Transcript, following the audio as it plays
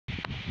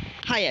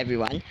Hi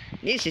everyone,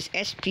 this is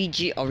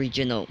SPG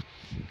Original.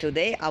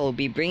 Today I will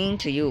be bringing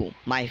to you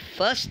my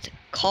first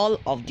Call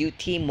of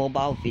Duty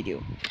mobile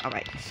video.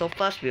 Alright, so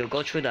first we'll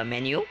go through the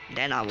menu,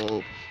 then I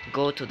will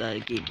go to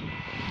the game.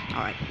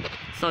 Alright,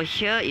 so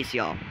here is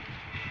your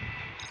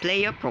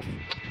player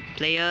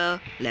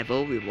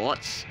level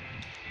rewards,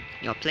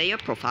 your player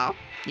profile.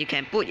 You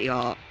can put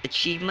your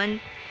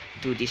achievement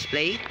to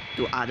display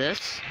to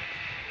others,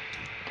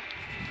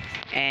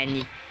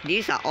 and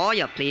these are all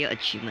your player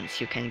achievements.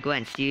 You can go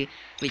and see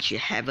which you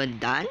haven't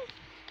done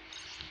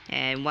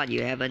and what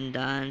you haven't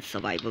done.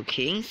 Survival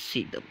King,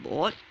 see the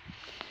board.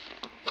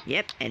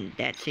 Yep, and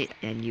that's it.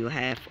 And you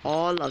have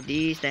all of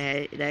these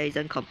that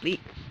isn't complete,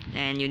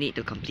 and you need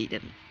to complete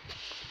them.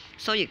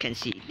 So you can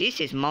see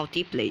this is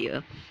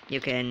multiplayer.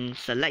 You can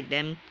select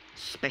them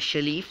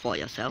specially for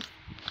yourself.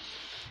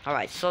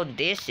 Alright, so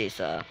this is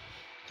a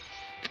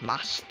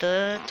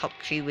Master, Top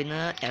 3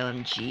 winner,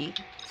 LMG,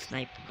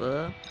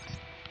 Sniper,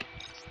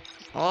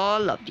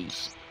 all of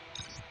these.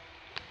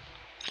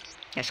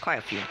 There's quite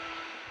a few.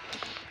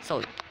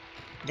 So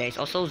there's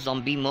also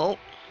zombie mode,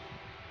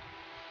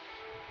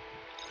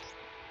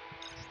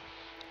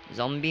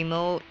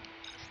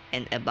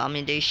 and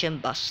Abomination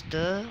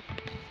Buster,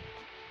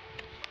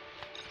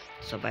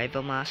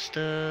 Survival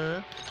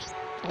Master,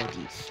 all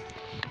these.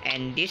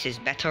 And this is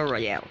Battle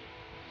Royale.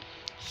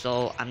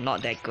 So I'm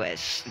not that good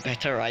at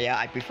Battle Royale.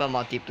 I prefer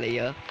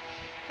multiplayer.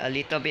 A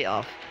little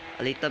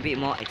bit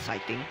more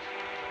exciting.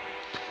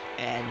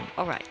 And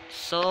alright,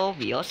 so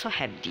we also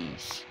have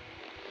these.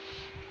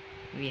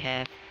 We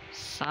have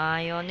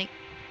Psionic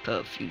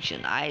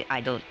Perfusion.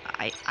 I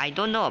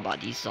don't know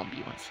about these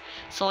zombie ones.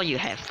 So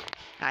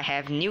I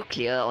have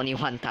nuclear only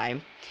one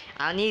time.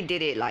 I only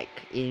did it like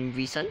in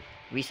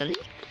recently.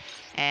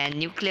 And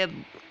nuclear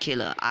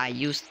killer, I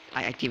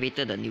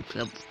activated the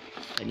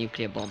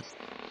nuclear bomb.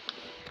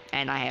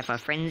 And I have a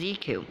frenzy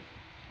kill.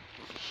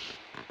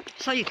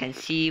 So you can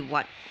see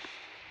what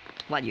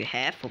you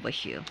have over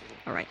here.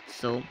 Alright,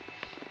 so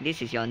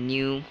this is your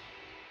new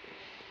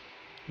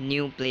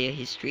player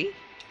history.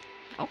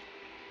 Oh,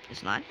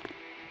 it's not.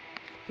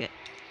 Yeah,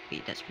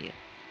 wait, that's weird.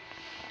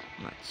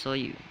 Alright, so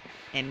you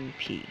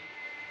MP.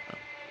 Oh.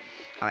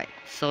 Alright,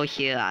 so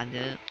here are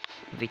the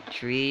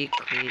victory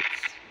quits.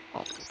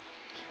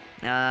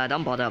 Oh,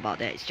 don't bother about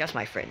that. It's just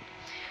my friend.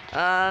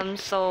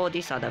 So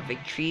these are the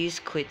victories,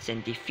 quits,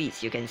 and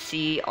defeats. You can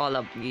see all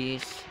of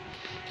these.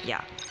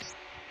 Yeah,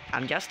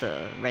 I'm just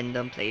a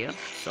random player,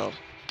 so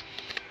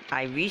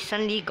I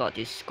recently got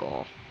this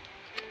score.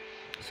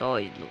 So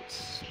it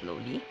looks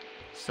slowly.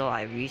 So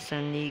I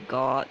recently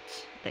got,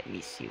 let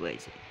me see, where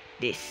is it?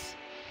 This.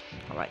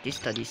 Alright, this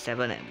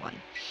 37 and 1.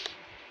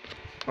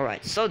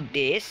 Alright, so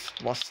this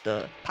was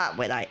the part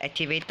where I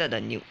activated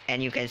the nuke,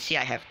 and you can see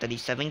I have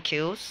 37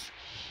 kills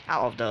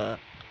out of the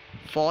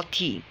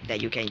 40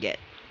 that you can get.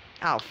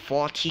 Out of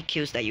 40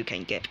 kills that you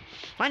can get.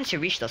 Once you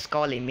reach the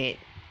score limit,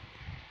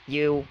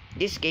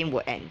 this game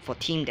will end for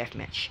team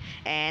deathmatch,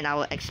 and I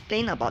will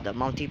explain about the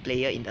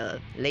multiplayer in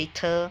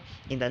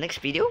the next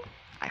video,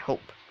 I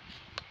hope.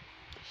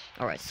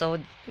 Alright, so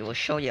it will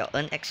show your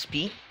earn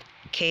XP,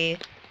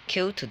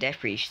 kill to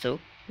death ratio,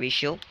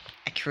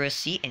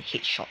 accuracy, and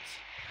headshots.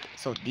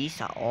 So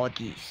these are all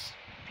these.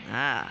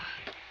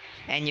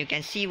 And you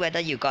can see whether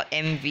you got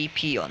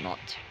MVP or not.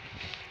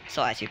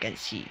 So as you can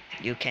see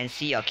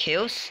your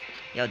kills,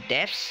 your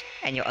deaths,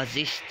 and your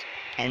assists,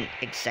 and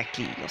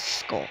exactly your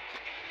score.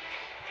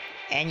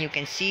 And you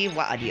can see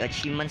what are the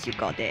achievements you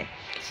got there.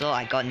 So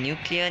I got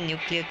nuclear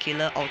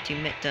killer,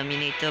 ultimate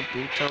terminator,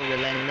 brutal,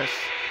 relentless,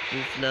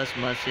 ruthless,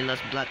 merciless,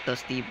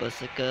 bloodthirsty,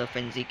 berserker,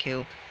 frenzy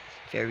kill,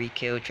 fairy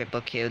kill,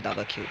 triple kill,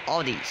 double kill,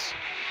 all these.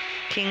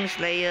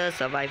 Kingslayer,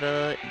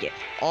 survivor, yeah,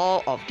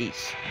 all of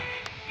these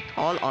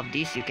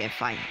you can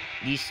find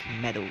these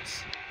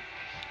medals,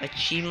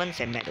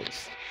 achievements and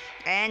medals,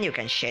 and you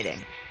can share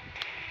them.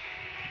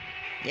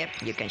 Yep,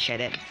 you can share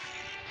them.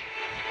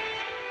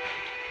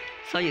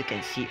 So you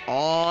can see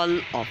all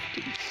of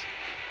these.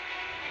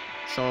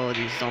 So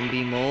the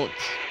zombie mode,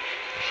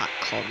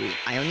 hardcore rate.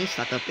 I only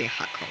started playing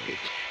hardcore rate.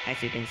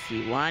 As you can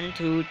see, 1,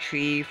 2,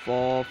 3,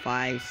 4,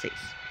 5, 6.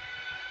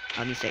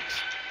 Only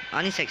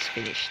 6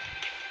 finished.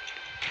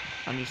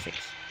 Only 6.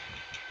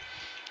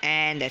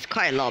 And there's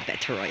quite a lot of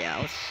battle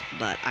royales,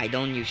 but I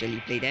don't usually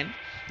play them.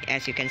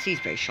 As you can see,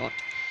 it's very short.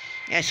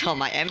 As for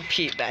my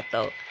MP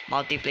battle,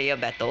 multiplayer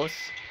battles,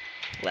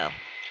 well,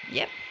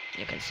 yep,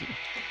 you can see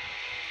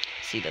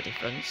the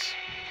difference.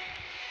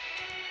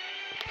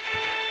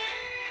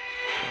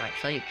 Alright,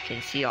 so you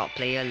can see our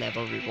player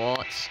level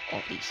rewards,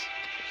 all these.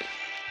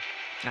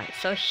 Alright,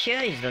 so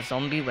here is the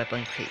zombie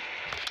weapon crate.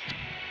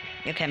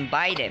 You can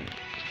buy them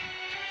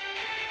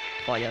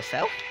for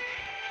yourself.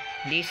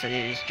 This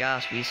is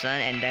just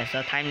recent, and there's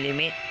a time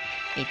limit,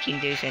 18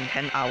 days and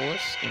 10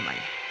 hours in mine.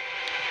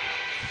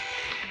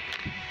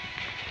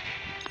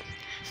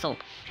 So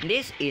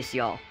this is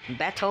your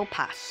battle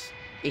pass.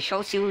 It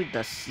shows you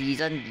the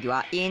season you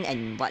are in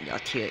and what your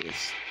tier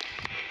is.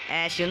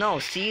 As you know,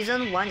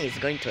 season 1 is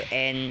going to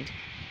end.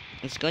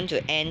 It's going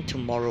to end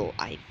tomorrow,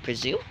 I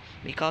presume,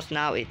 because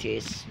now it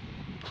is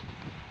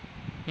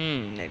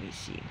Let me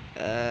see.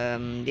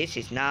 This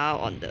is now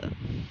on the...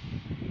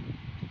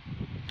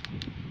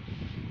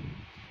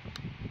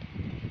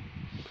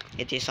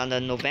 It is on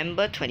the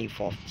November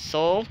 24th.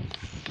 So,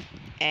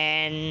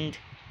 and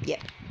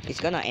yeah, it's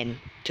gonna end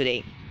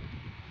today.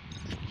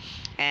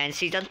 And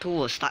season 2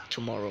 will start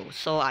tomorrow.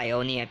 So I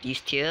only have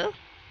this tier.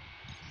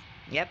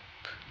 Yep.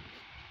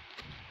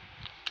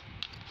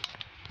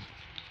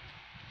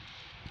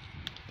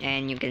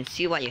 And you can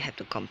see what you have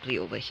to complete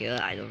over here.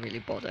 I don't really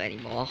bother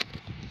anymore,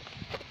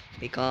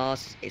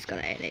 because it's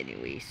gonna end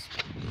anyways.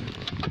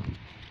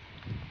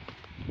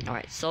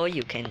 Alright, so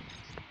you can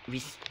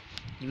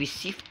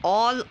receive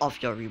all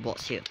of your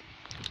rewards here.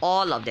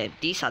 All of them.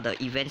 These are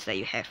the events that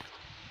you have.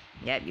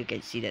 Yep, you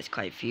can see there's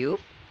quite a few.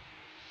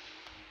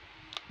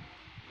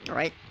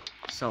 Alright,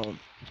 so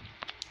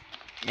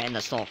and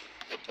the store.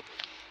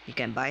 You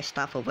can buy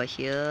stuff over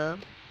here.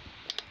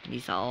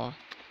 These are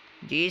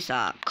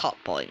COD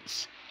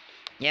points.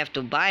 You have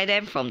to buy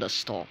them from the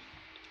store.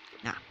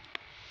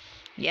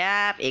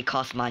 Yep, it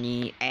costs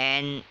money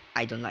and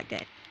I don't like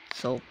that.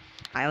 So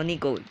I only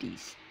go with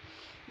these.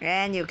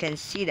 And you can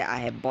see that I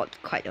have bought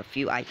quite a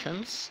few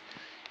items.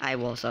 I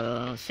was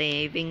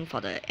saving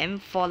for the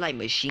M4 light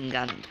machine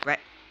gun,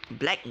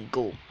 black and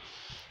gold.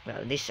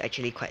 Well, this is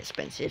actually quite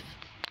expensive.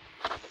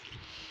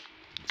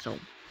 So,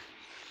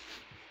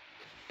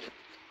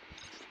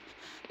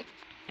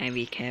 and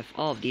we have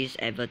all of these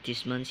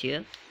advertisements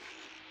here.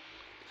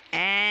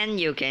 And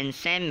you can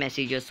send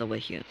messages over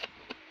here.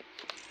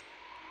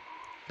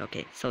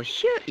 Okay, so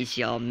here is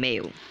your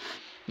mail.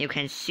 You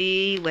can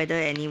see whether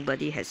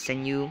anybody has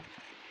sent you.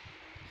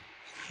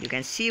 You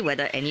can see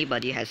whether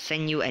anybody has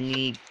sent you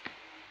any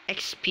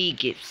XP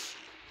gifts,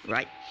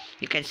 right?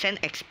 You can send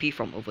XP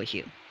from over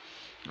here.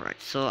 Alright,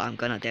 so I'm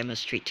gonna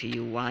demonstrate to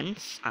you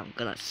once. I'm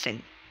gonna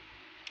send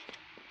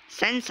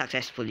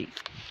successfully.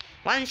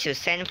 Once you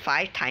send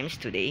 5 times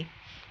today,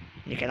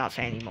 you cannot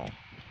send anymore.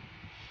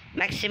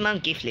 Maximum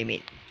gift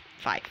limit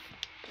 5.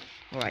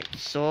 Alright,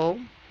 so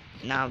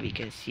now we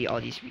can see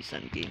all these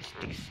recent games,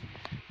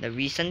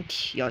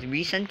 your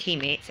recent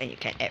teammates, and you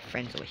can add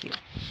friends over here.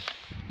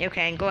 You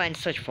can go and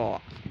search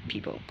for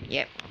people.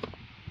 Yep.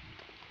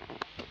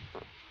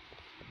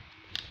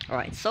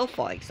 Alright, so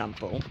for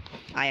example,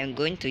 I am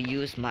going to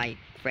use my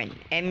friend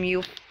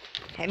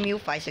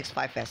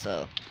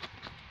MU565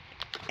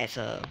 as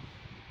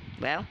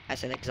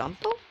an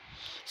example.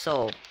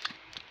 So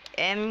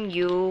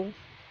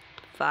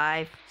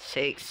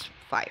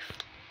MU565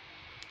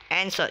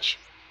 and search.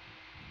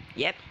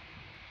 Yep,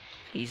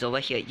 he's over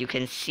here. You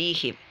can see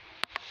him.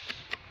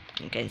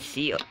 You can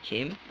see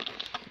him.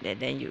 Then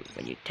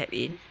when you tap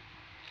in,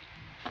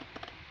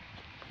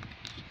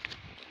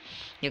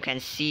 you can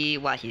see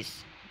what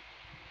his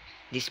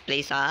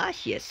displays are.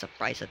 He has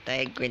surprise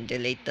attack,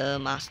 Grenadier,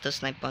 master,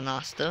 sniper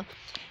master,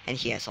 and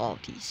he has all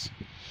of these.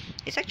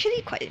 It's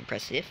actually quite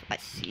impressive.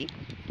 Let's see.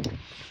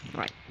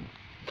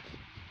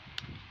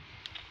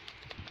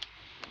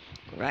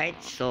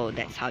 Right, so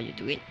that's how you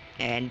do it.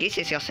 And this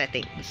is your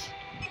settings.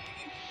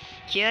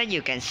 Here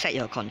you can set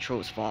your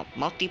controls for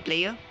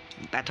multiplayer,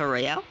 battle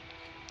royale,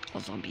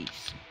 or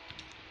zombies.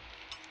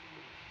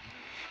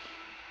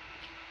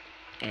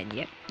 And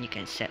yep, you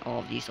can set all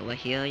of these over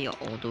here. Your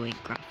auto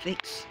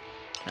graphics,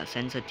 the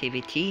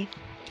sensitivity.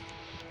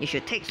 You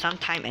should take some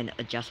time and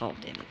adjust all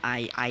of them.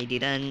 I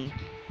didn't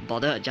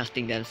bother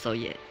adjusting them so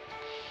yet.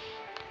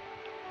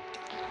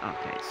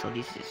 Okay, so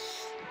this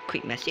is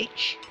quick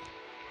message,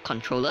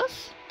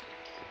 controllers,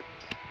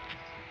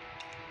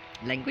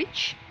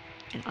 language,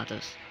 and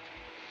others.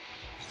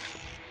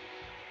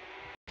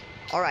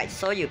 Alright,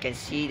 so you can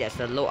see there's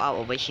a loadout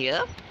over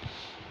here.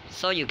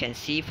 So you can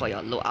see for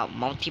your loadout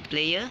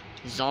multiplayer,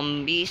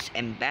 zombies,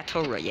 and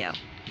battle royale.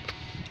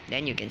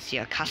 Then you can see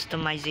a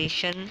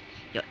customization,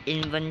 your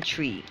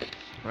inventory.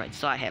 Right,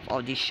 so I have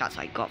all these shots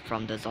I got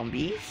from the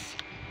zombies.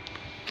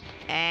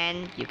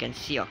 And you can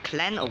see your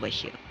clan over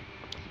here.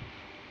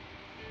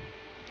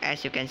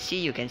 As you can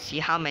see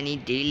how many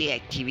daily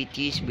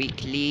activities,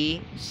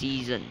 weekly,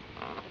 season.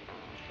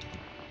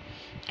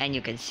 And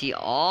you can see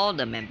all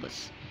the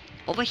members.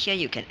 Over here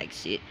you can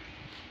exit.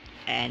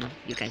 And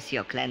you can see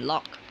your clan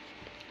log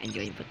and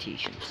your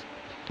invitations.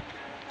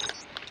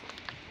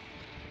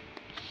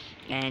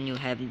 And you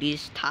have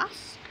these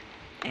tasks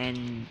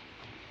and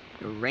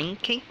your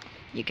ranking.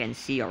 You can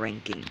see your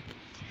ranking.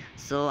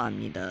 So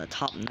I'm in the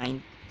top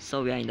 9.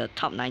 So we are in the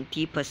top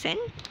 90%.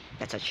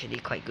 That's actually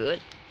quite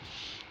good.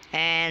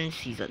 And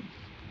season.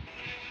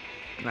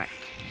 Right.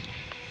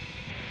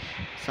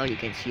 So you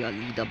can see your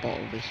leaderboard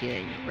over here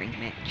in your rank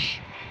match.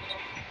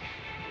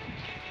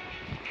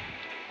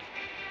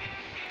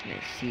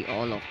 Let's see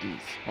all of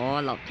these.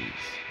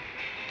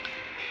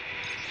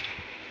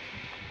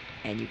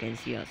 And you can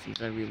see your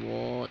season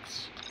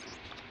rewards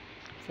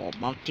for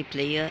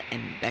multiplayer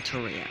and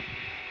battle royale.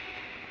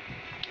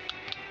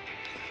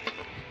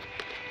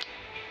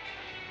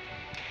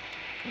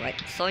 Right,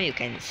 so you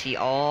can see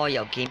all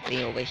your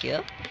gameplay over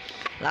here.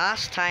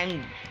 Last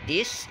time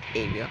this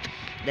area,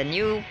 the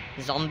new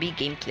zombie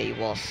gameplay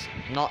was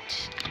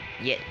not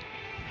yet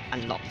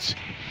unlocked.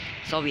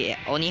 So we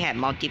only have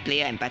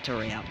multiplayer and battle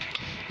royale.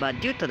 But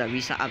due to the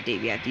recent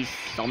update, we have these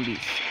zombies.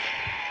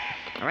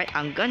 Alright,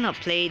 I'm gonna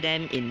play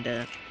them in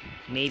the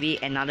maybe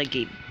another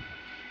game,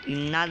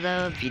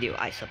 another video,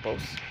 I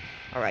suppose.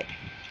 Alright,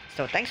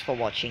 so thanks for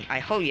watching. I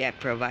hope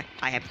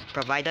I have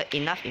provided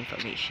enough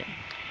information.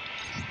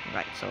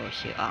 Alright, so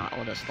here are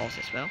all the stores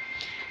as well.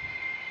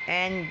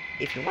 And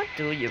if you want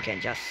to, you can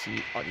just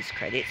see all these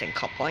credits and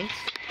cop points.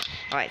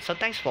 Alright, so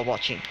thanks for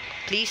watching.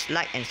 Please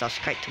like and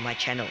subscribe to my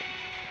channel.